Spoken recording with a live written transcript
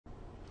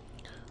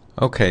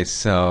Okay,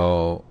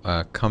 so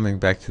coming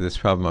back to this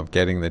problem of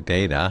getting the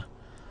data,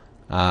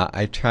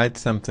 I tried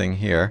something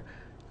here.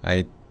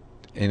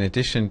 In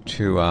addition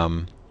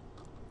to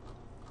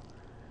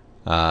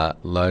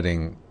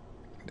loading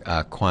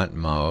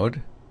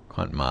QuantMod,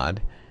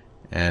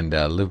 and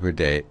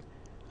Lubridate,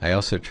 I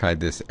also tried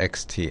this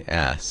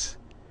XTS.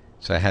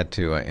 So I had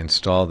to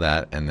install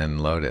that and then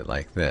load it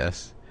like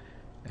this,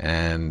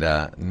 and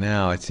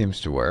now it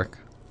seems to work.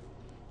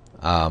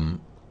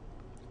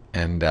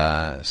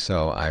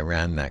 So I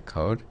ran that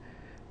code,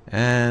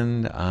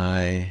 and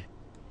I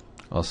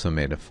also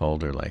made a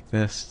folder like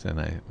this,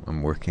 and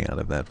I'm working out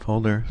of that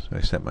folder, so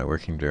I set my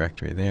working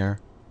directory there.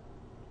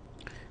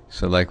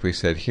 So like we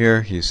said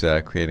here, he's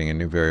creating a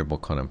new variable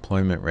called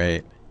employment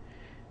rate,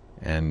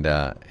 and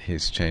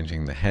he's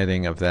changing the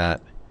heading of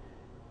that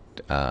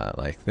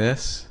like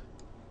this.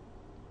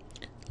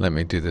 Let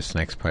me do this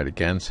next part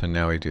again. So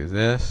now we do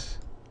this,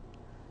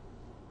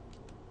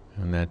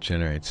 and that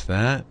generates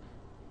that.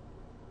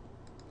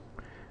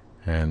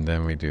 And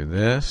then we do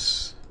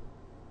this.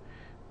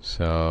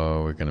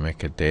 So we're going to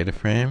make a data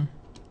frame.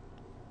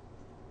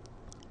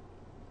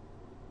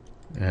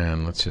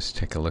 And let's just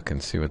take a look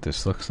and see what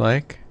this looks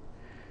like.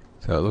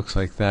 So it looks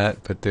like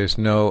that, but there's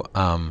no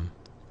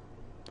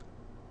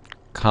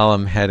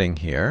column heading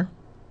here.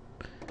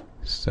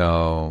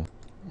 So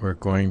we're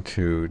going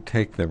to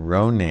take the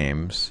row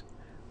names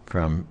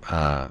from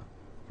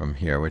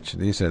here, which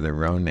these are the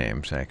row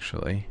names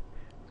actually,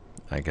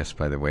 I guess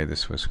by the way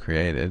this was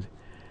created.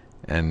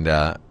 And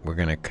we're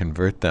going to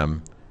convert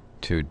them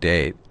to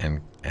date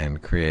and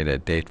create a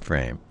date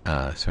frame,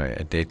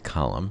 a date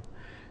column.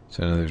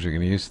 So in other words, we're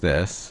going to use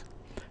this,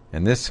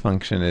 and this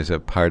function is a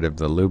part of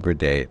the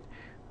Lubridate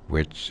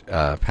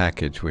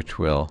package, which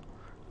will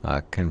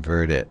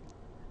convert it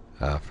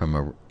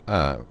from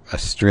a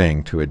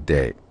string to a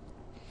date.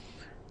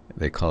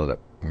 They call it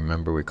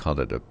remember we called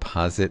it a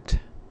posit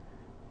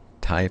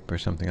type or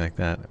something like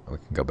that. We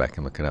can go back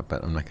and look it up,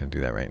 but I'm not going to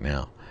do that right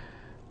now.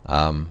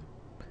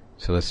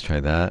 So let's try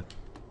that,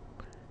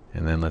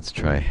 and then let's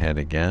try head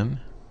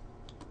again.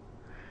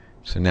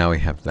 So now we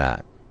have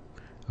that.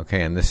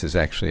 Okay, and this is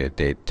actually a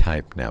date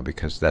type now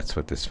because that's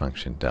what this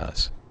function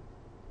does.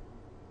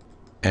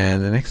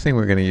 And the next thing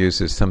we're going to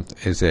use is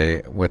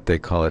what they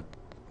call it.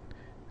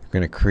 We're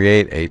going to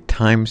create a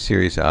time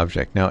series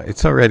object. Now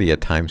it's already a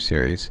time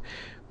series,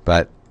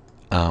 but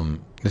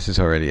this is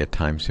already a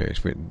time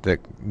series.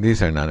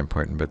 These are not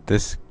important, but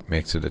this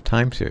makes it a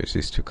time series.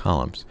 These two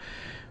columns,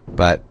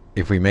 but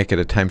if we make it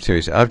a time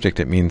series object,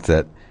 it means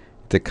that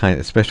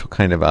a special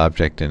kind of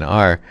object in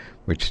R,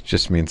 which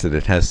just means that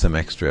it has some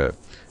extra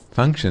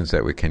functions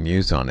that we can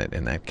use on it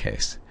in that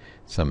case,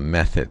 some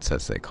methods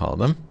as they call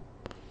them.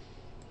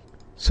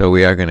 So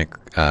we are going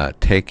to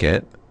take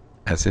it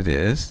as it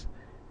is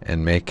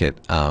and make it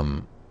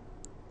a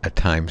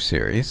time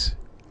series.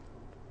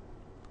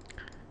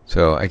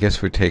 So I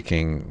guess we're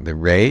taking the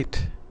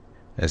rate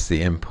as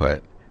the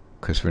input,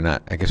 because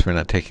I guess we're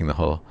not taking the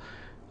whole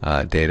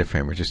data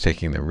frame. We're just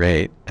taking the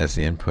rate as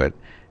the input,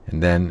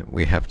 and then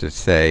we have to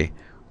say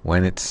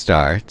when it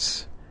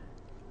starts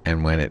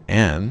and when it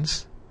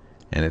ends,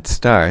 and it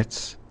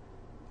starts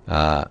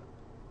at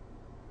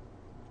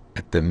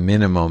the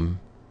minimum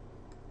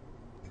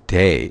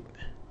date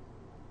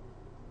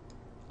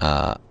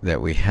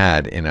that we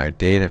had in our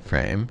data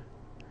frame,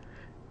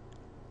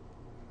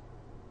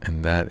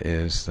 and that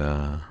is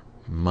the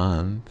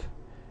month.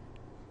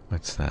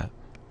 What's that?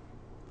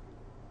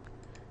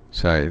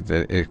 Sorry,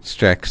 that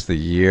extracts the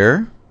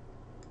year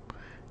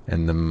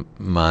and the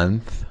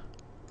month,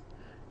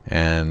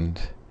 and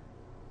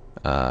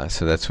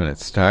so that's when it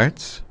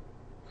starts,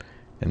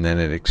 and then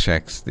it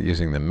extracts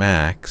using the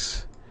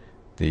max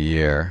the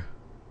year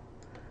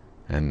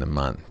and the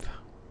month.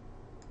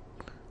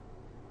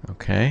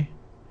 Okay,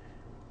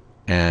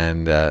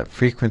 and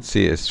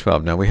frequency is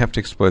 12. Now we have to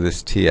explore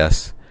this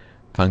TS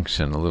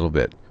function a little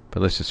bit,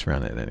 but let's just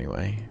run it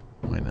anyway.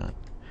 Why not?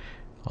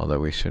 Although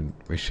we should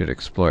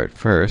explore it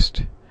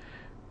first,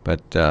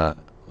 but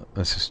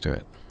let's just do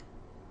it.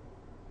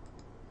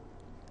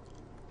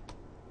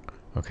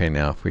 Okay,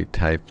 now if we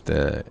type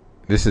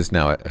this is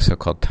now a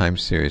so-called time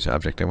series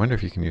object. I wonder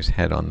if you can use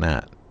head on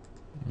that.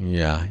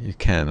 Yeah, you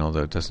can,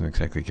 although it doesn't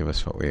exactly give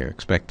us what we are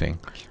expecting.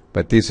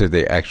 But these are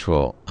the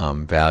actual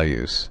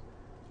values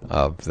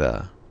of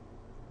the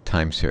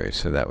time series.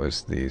 So that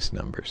was these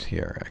numbers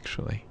here,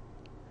 actually.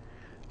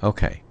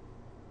 Okay.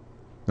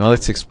 Now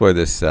let's explore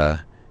this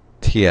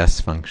TS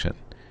function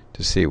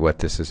to see what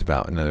this is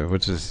about. In other words,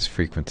 what does this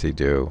frequency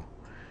do,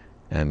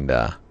 and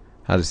how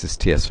does this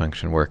TS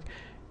function work?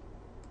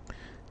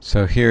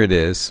 So here it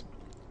is,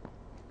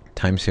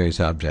 time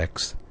series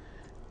objects,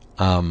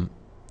 and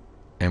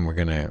we're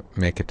going to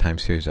make a time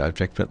series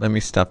object, but let me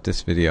stop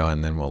this video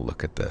and then we'll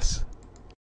look at this.